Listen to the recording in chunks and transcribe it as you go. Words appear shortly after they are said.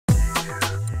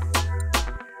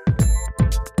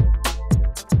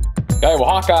Okay,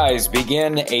 well, Hawkeyes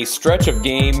begin a stretch of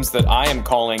games that I am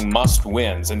calling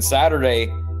must-wins. And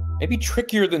Saturday, maybe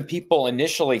trickier than people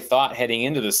initially thought heading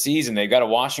into the season. They've got a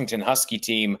Washington Husky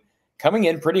team coming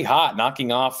in pretty hot,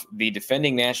 knocking off the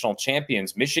defending national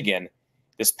champions, Michigan,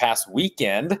 this past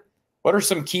weekend. What are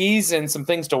some keys and some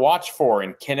things to watch for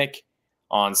in Kinnick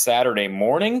on Saturday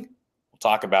morning? We'll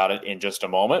talk about it in just a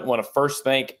moment. Want to first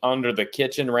thank Under the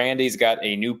Kitchen. Randy's got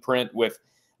a new print with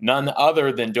none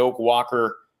other than Doak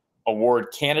Walker Award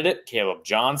candidate Caleb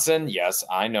Johnson. Yes,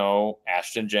 I know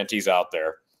Ashton Genty's out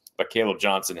there, but Caleb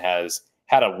Johnson has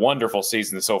had a wonderful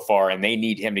season so far, and they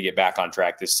need him to get back on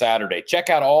track this Saturday. Check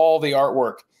out all the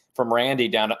artwork from Randy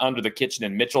down to Under the Kitchen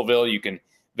in Mitchellville. You can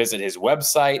visit his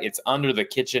website. It's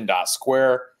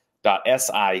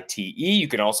underthekitchen.square.site. You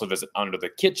can also visit Under the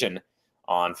Kitchen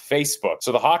on Facebook.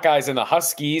 So the Hawkeyes and the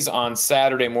Huskies on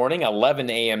Saturday morning, 11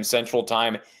 a.m. Central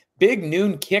Time. Big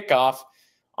noon kickoff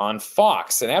on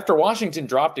Fox. And after Washington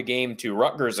dropped a game to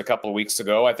Rutgers a couple of weeks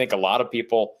ago, I think a lot of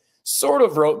people sort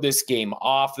of wrote this game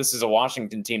off. This is a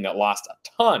Washington team that lost a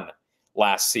ton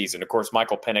last season. Of course,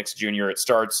 Michael Penix Jr., it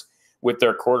starts with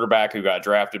their quarterback who got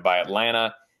drafted by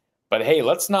Atlanta. But hey,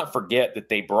 let's not forget that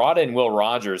they brought in Will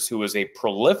Rogers, who was a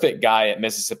prolific guy at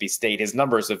Mississippi State. His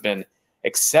numbers have been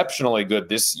exceptionally good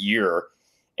this year.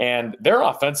 And their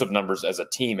offensive numbers as a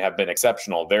team have been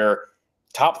exceptional. They're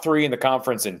top 3 in the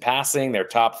conference in passing. They're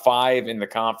top 5 in the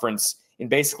conference in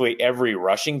basically every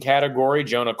rushing category.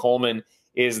 Jonah Coleman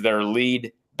is their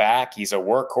lead back. He's a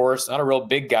workhorse, not a real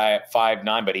big guy at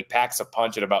 5'9", but he packs a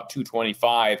punch at about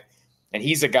 225. And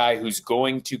he's a guy who's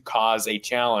going to cause a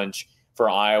challenge for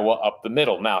Iowa up the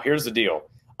middle. Now, here's the deal.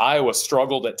 Iowa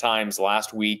struggled at times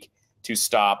last week to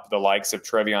stop the likes of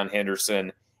Trevion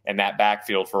Henderson and that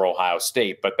backfield for Ohio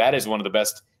State, but that is one of the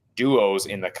best duos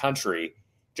in the country.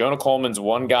 Jonah Coleman's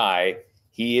one guy.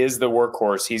 He is the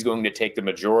workhorse. He's going to take the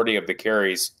majority of the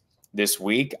carries this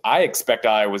week. I expect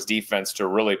Iowa's defense to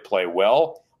really play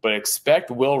well, but expect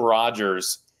Will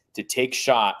Rogers to take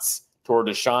shots toward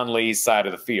Deshaun Lee's side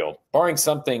of the field. Barring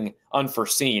something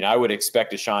unforeseen, I would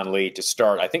expect Deshaun Lee to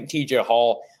start. I think TJ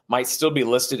Hall might still be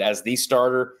listed as the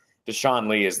starter. Deshaun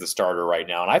Lee is the starter right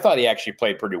now, and I thought he actually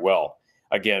played pretty well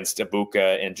against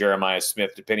Ibuka and Jeremiah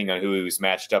Smith, depending on who he was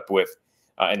matched up with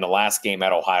in the last game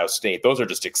at Ohio State. Those are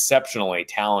just exceptionally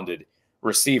talented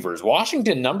receivers.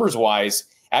 Washington, numbers-wise,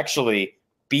 actually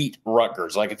beat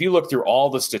Rutgers. Like, if you look through all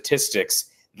the statistics,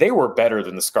 they were better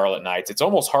than the Scarlet Knights. It's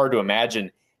almost hard to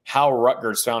imagine how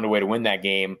Rutgers found a way to win that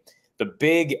game. The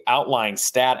big outlying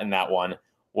stat in that one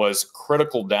was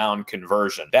critical down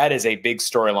conversion. That is a big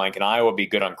storyline. Can Iowa be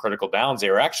good on critical downs? They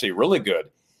were actually really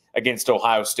good against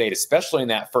Ohio State, especially in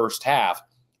that first half,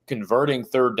 converting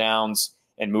third downs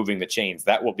and moving the chains.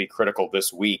 That will be critical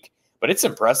this week. But it's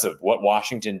impressive what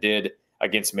Washington did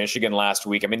against Michigan last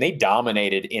week. I mean, they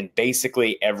dominated in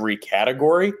basically every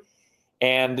category,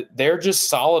 and they're just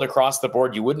solid across the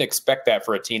board. You wouldn't expect that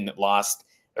for a team that lost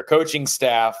their coaching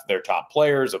staff, their top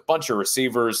players, a bunch of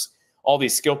receivers, all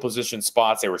these skill position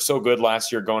spots. They were so good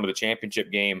last year going to the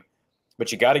championship game.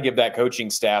 But you got to give that coaching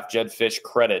staff, Jed Fish,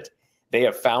 credit. They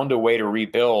have found a way to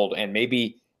rebuild, and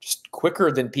maybe just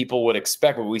quicker than people would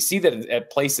expect. But we see that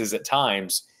at places at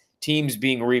times, teams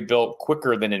being rebuilt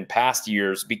quicker than in past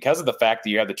years because of the fact that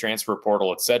you have the transfer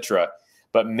portal, etc.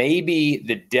 But maybe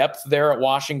the depth there at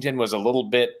Washington was a little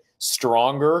bit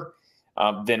stronger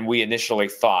than we initially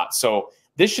thought. So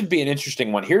this should be an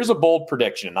interesting one. Here's a bold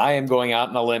prediction, and I am going out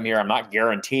on a limb here. I'm not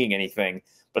guaranteeing anything,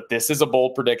 but this is a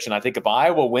bold prediction. I think if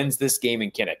Iowa wins this game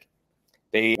in Kinnick,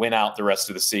 they win out the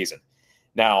rest of the season.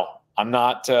 Now, I'm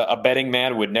not a betting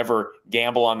man, would never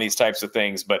gamble on these types of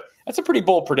things, but that's a pretty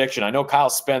bold prediction. I know Kyle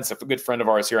Spence, a good friend of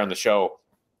ours here on the show,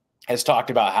 has talked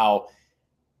about how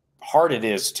hard it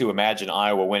is to imagine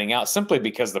Iowa winning out simply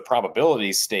because the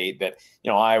probabilities state that,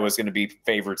 Iowa's going to be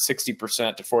favored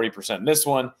 60% to 40% in this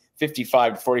one,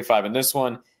 55 to 45 in this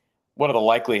one. What's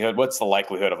the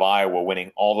likelihood of Iowa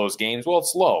winning all those games? Well,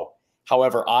 it's low.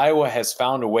 However, Iowa has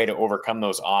found a way to overcome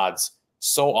those odds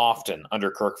so often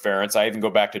under Kirk Ferentz. I even go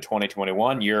back to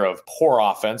 2021, year of poor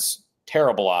offense,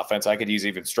 terrible offense. I could use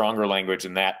even stronger language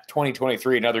than that.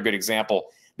 2023, another good example.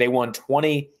 They won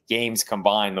 20 games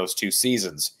combined those two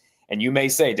seasons. And you may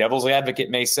say, devil's advocate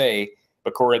may say,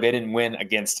 but Corey, they didn't win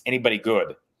against anybody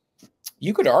good.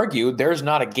 You could argue there's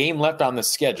not a game left on the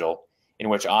schedule in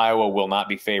which Iowa will not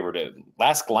be favored. At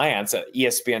last glance at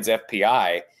ESPN's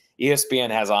FPI, ESPN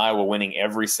has Iowa winning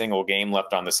every single game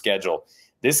left on the schedule.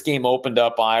 This game opened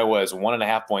up Iowa as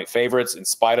 1.5-point favorites in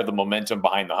spite of the momentum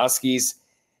behind the Huskies.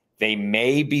 They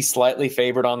may be slightly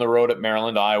favored on the road at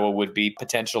Maryland. Iowa would be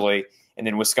potentially. and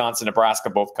then Wisconsin,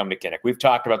 Nebraska both come to Kinnick. We've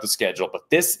talked about the schedule, but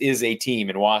this is a team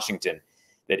in Washington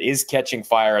that is catching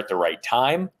fire at the right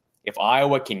time. If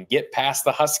Iowa can get past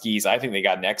the Huskies, I think they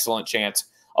got an excellent chance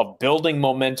of building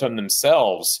momentum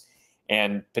themselves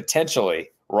and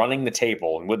potentially running the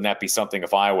table. And wouldn't that be something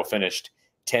if Iowa finished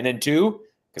 10-2?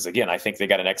 Because again, I think they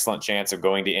got an excellent chance of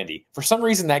going to Indy. For some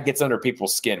reason, that gets under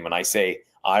people's skin when I say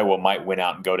Iowa might win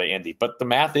out and go to Indy. But the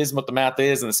math is what the math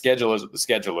is, and the schedule is what the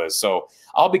schedule is. So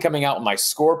I'll be coming out with my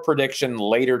score prediction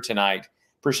later tonight.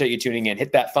 Appreciate you tuning in.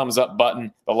 Hit that thumbs up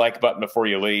button, the like button before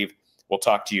you leave. We'll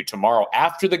talk to you tomorrow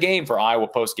after the game for Iowa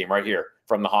postgame right here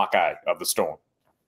from the Hawkeye of the Storm.